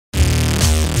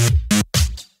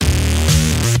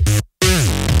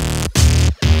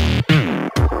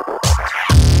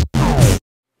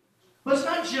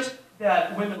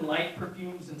women like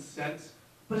perfumes and scents,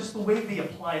 but it's the way they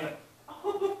apply them.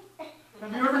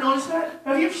 Have you ever noticed that?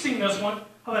 Have you ever seen this one?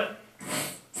 How about...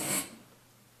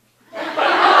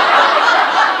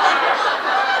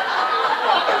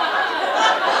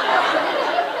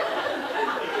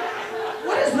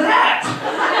 What is that?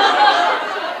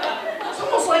 It's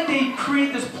almost like they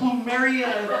create this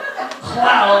plumeria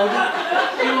cloud,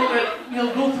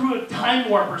 that go through a time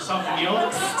warp or something,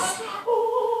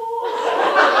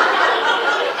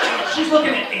 She's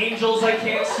looking at angels I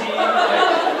can't see.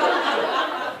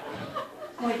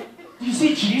 Like, do you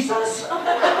see Jesus?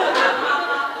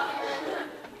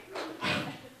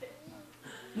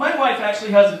 My wife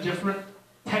actually has a different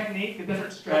technique, a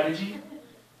different strategy.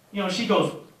 She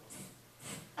goes...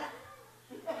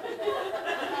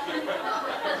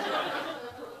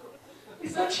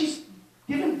 It's like she's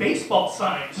giving baseball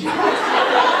signs.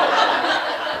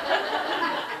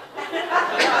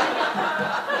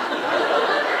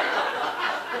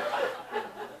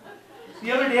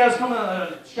 The other day I was coming out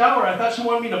of the shower, I thought she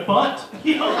wanted me to bunt.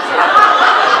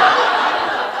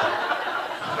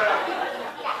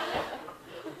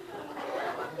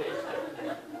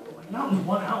 Not with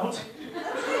one out.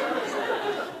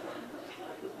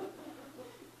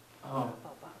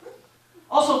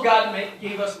 Also, God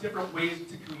gave us different ways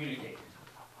to communicate,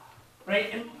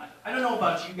 right? And I don't know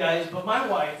about you guys, but my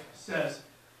wife says,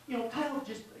 Kyle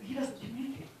he doesn't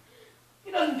communicate.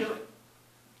 He doesn't do it.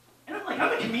 And I'm like,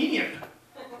 I'm a comedian.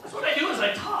 That's what I do is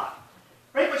I talk,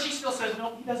 right? But she still says,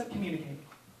 no, he doesn't communicate.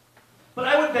 But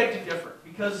I would beg to differ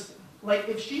because,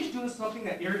 if she's doing something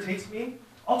that irritates me,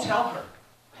 I'll tell her.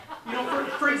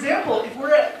 For example, if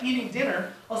we're eating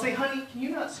dinner, I'll say, honey, can you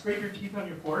not scrape your teeth on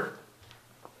your fork?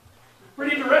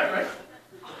 Pretty direct, right?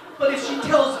 But if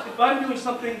I'm doing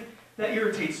something that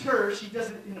irritates her, she does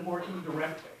it in a more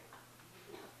indirect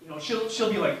way.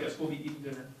 She'll be like this, we'll be eating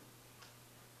dinner.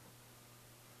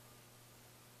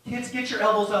 Kids, get your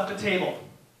elbows off the table.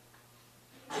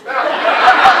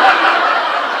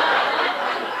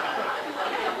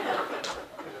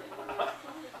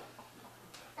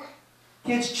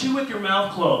 Kids, chew with your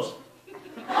mouth closed.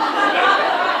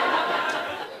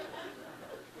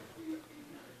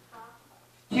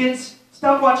 Kids,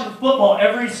 stop watching football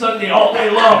every Sunday all day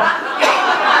long.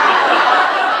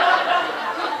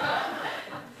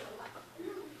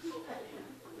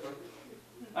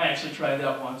 I actually tried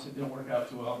that once. It didn't work out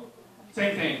too well.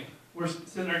 Same thing. We're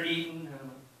sitting there eating.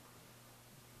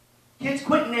 Kids,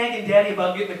 quit nagging Daddy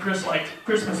about getting the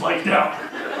Christmas lights down.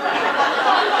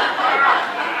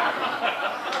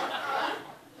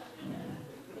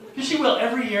 Because she will.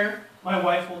 Every year, my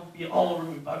wife will be all over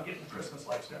me about getting the Christmas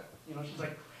lights down. She's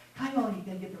like, Kyle, are you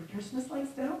going to get the Christmas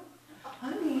lights down?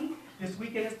 Honey, this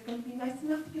weekend is going to be nice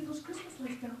enough to get those Christmas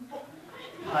lights down.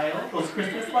 Kyle, those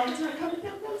Christmas lights are coming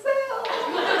down themselves.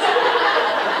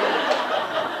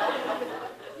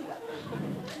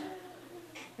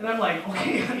 And I'm like,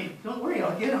 okay, honey, don't worry,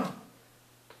 I'll get them.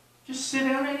 Just sit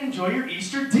down and enjoy your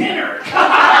Easter dinner.